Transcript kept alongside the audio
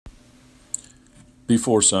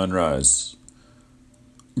Before sunrise,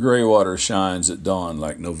 gray water shines at dawn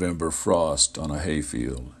like November frost on a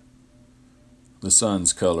hayfield. The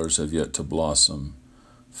sun's colors have yet to blossom.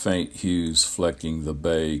 Faint hues flecking the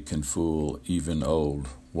bay can fool even old,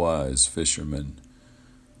 wise fishermen.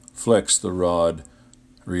 Flex the rod,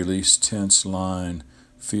 release tense line,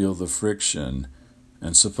 feel the friction,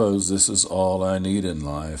 and suppose this is all I need in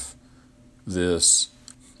life. This,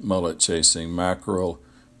 mullet-chasing mackerel,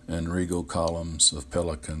 and regal columns of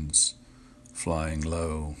pelicans flying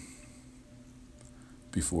low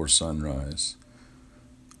before sunrise.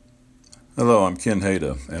 Hello, I'm Ken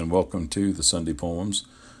Hada, and welcome to the Sunday Poems.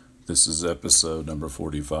 This is episode number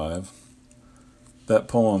 45. That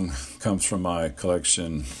poem comes from my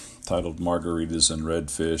collection titled Margaritas and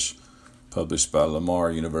Redfish, published by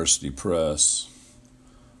Lamar University Press.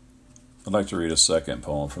 I'd like to read a second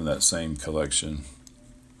poem from that same collection.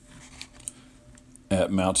 At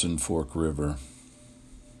Mountain Fork River.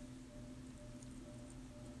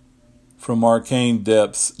 From arcane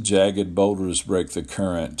depths, jagged boulders break the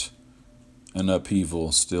current, an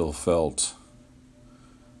upheaval still felt.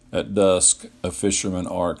 At dusk, a fisherman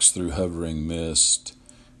arcs through hovering mist.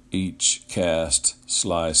 Each cast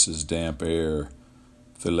slices damp air,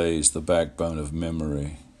 fillets the backbone of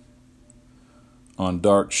memory. On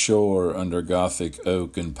dark shore, under Gothic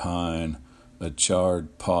oak and pine, a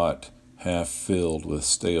charred pot half filled with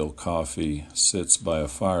stale coffee, sits by a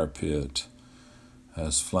fire pit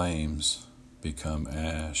as flames become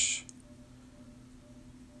ash.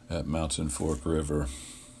 At Mountain Fork River,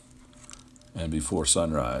 and before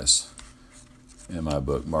sunrise, in my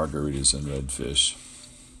book, Margaritas and Redfish.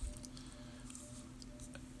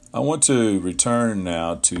 I want to return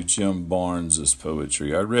now to Jim Barnes's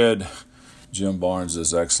poetry. I read Jim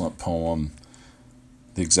Barnes's excellent poem,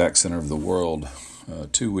 The Exact Center of the World,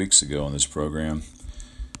 2 weeks ago on this program,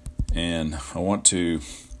 and I want to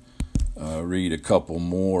read a couple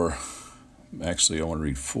more. Actually, I want to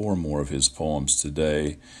read 4 more of his poems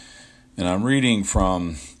today, and I'm reading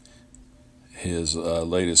from his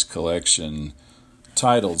latest collection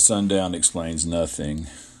titled Sundown Explains Nothing,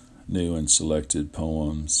 New and Selected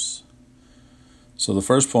Poems. So the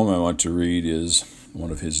first poem I want to read is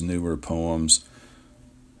one of his newer poems.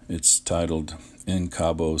 It's titled In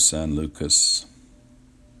Cabo San Lucas.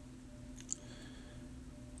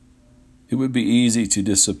 It would be easy to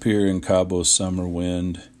disappear in Cabo's summer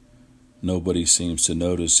wind. Nobody seems to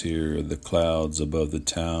notice here the clouds above the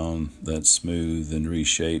town that smooth and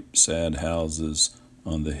reshape sad houses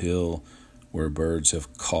on the hill where birds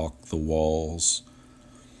have caulked the walls.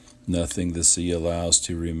 Nothing the sea allows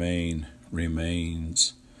to remain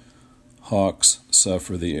remains. Hawks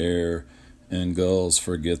suffer the air and gulls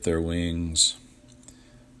forget their wings.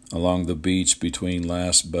 Along the beach between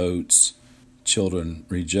last boats, children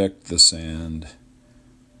reject the sand.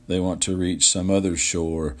 They want to reach some other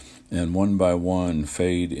shore and one by one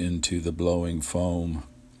fade into the blowing foam.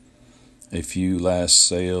 A few last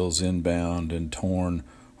sails inbound and torn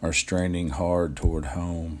are straining hard toward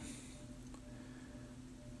home.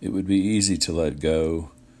 It would be easy to let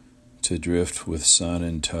go, to drift with sun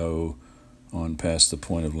in tow on past the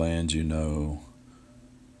point of land you know,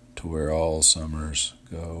 to where all summers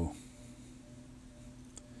go.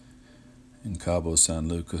 In Cabo San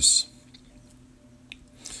Lucas.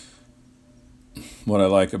 What I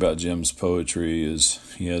like about Jim's poetry is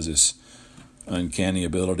he has this uncanny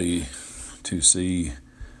ability to see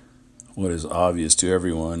what is obvious to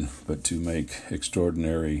everyone, but to make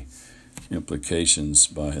extraordinary implications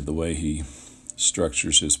by the way he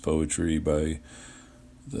structures his poetry, by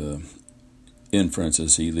the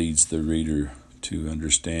inferences he leads the reader to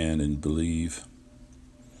understand and believe.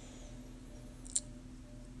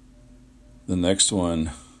 The next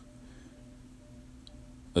one,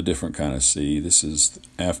 a different kind of sea. This is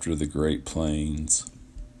After the Great Plains.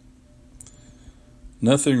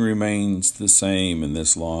 Nothing remains the same in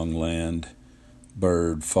this long land.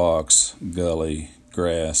 Bird, fox, gully,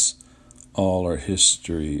 grass, all are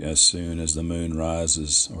history as soon as the moon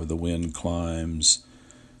rises or the wind climbs.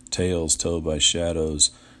 Tales told by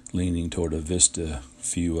shadows leaning toward a vista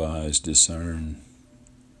few eyes discern.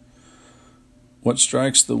 What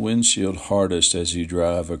strikes the windshield hardest as you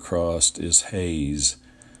drive across is haze,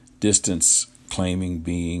 distance claiming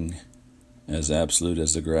being, as absolute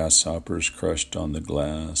as the grasshoppers crushed on the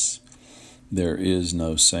glass. There is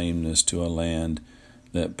no sameness to a land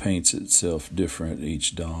that paints itself different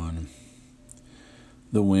each dawn.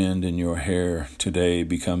 The wind in your hair today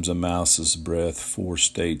becomes a mouse's breath 4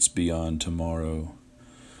 states beyond tomorrow.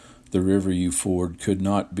 The river you ford could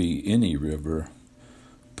not be any river.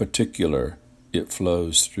 Particular, it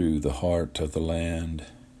flows through the heart of the land.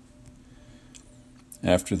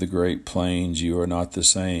 After the great plains, you are not the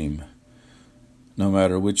same. No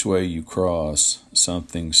matter which way you cross,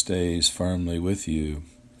 something stays firmly with you,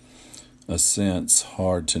 a sense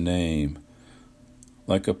hard to name,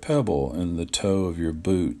 like a pebble in the toe of your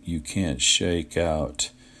boot you can't shake out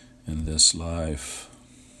in this life.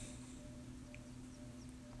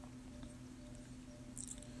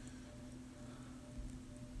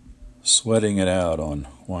 Sweating it out on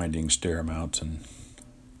Winding Stair Mountain.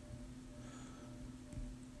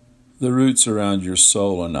 The roots around your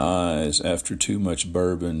soul and eyes after too much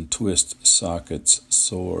bourbon twist sockets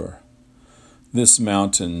sore. This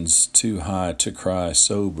mountain's too high to cry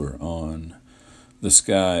sober on, the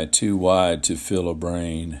sky too wide to fill a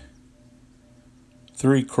brain.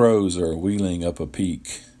 3 crows are wheeling up a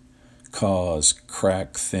peak, caws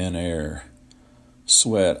crack thin air,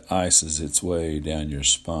 sweat ices its way down your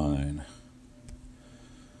spine.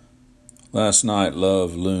 Last night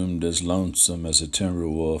love loomed as lonesome as a timber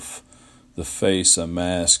wolf, the face a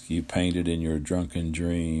mask you painted in your drunken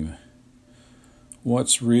dream.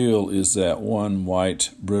 What's real is that one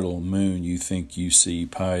white, brittle moon you think you see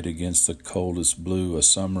pied against the coldest blue a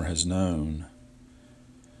summer has known.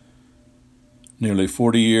 Nearly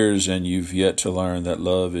 40 years and you've yet to learn that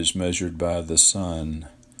love is measured by the sun.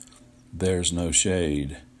 There's no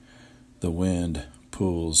shade. The wind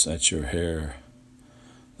pulls at your hair.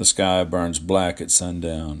 The sky burns black at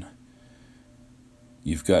sundown.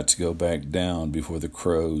 You've got to go back down before the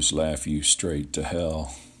crows laugh you straight to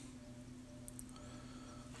hell.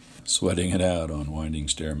 Sweating it out on Winding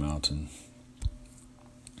Stair Mountain.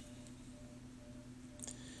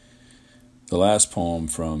 The last poem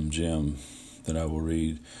from Jim that I will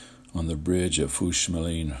read, On the Bridge at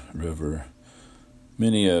Fushmaline River.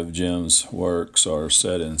 Many of Jim's works are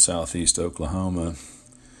set in southeast Oklahoma,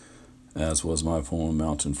 as was my poem,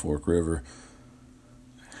 Mountain Fork River.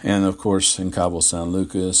 And, of course, in Cabo San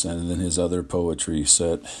Lucas, and then his other poetry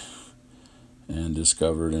set and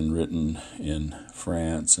discovered and written in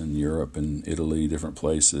France and Europe and Italy, different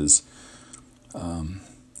places.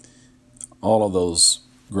 All of those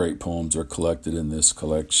great poems are collected in this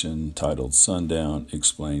collection titled Sundown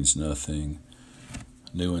Explains Nothing,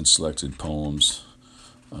 New and Selected Poems,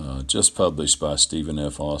 just published by Stephen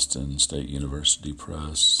F. Austin State University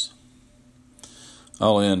Press.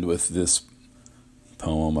 I'll end with this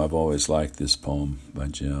poem. I've always liked this poem by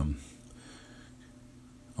Jim.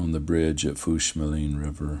 On the Bridge at Fushmaline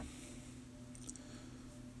River.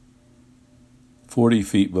 40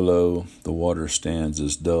 feet below, the water stands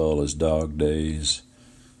as dull as dog days.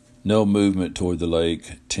 No movement toward the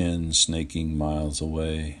lake, 10 snaking miles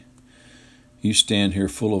away. You stand here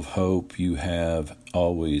full of hope you have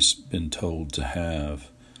always been told to have,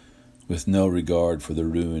 with no regard for the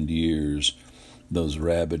ruined years, those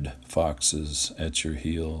rabid foxes at your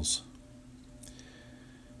heels.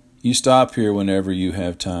 You stop here whenever you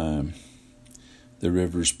have time. The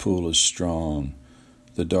river's pool is strong,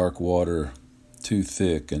 the dark water too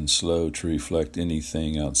thick and slow to reflect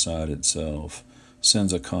anything outside itself,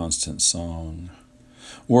 sends a constant song.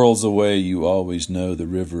 Worlds away you always know the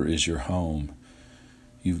river is your home.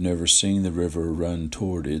 You've never seen the river run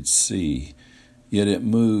toward its sea, yet it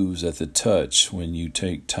moves at the touch when you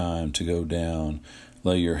take time to go down,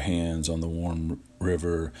 lay your hands on the warm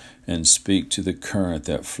river, and speak to the current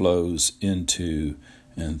that flows into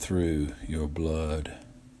and through your blood.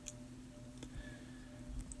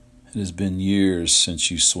 It has been years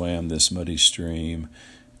since you swam this muddy stream,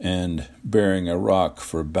 and bearing a rock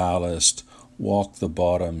for ballast, walked the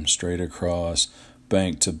bottom straight across,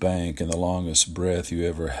 bank to bank, in the longest breath you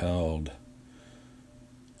ever held.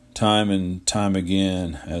 Time and time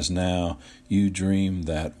again, as now, you dream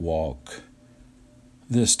that walk.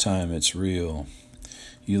 This time it's real.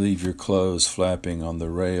 You leave your clothes flapping on the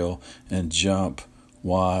rail and jump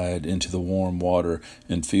wide into the warm water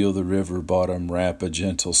and feel the river bottom wrap a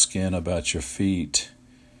gentle skin about your feet.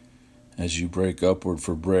 As you break upward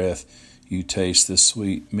for breath, you taste the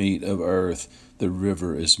sweet meat of earth the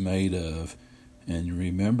river is made of, and you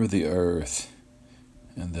remember the earth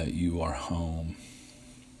and that you are home.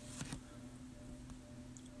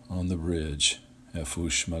 On the Bridge at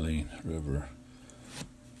Fushmaline River.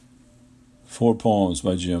 4 poems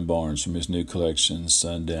by Jim Barnes from his new collection,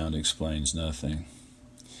 Sundown Explains Nothing.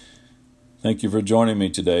 Thank you for joining me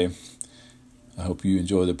today. I hope you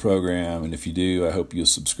enjoy the program, and if you do, I hope you'll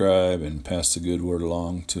subscribe and pass the good word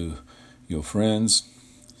along to your friends.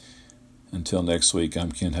 Until next week,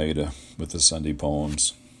 I'm Ken Hada with the Sunday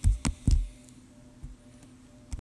Poems.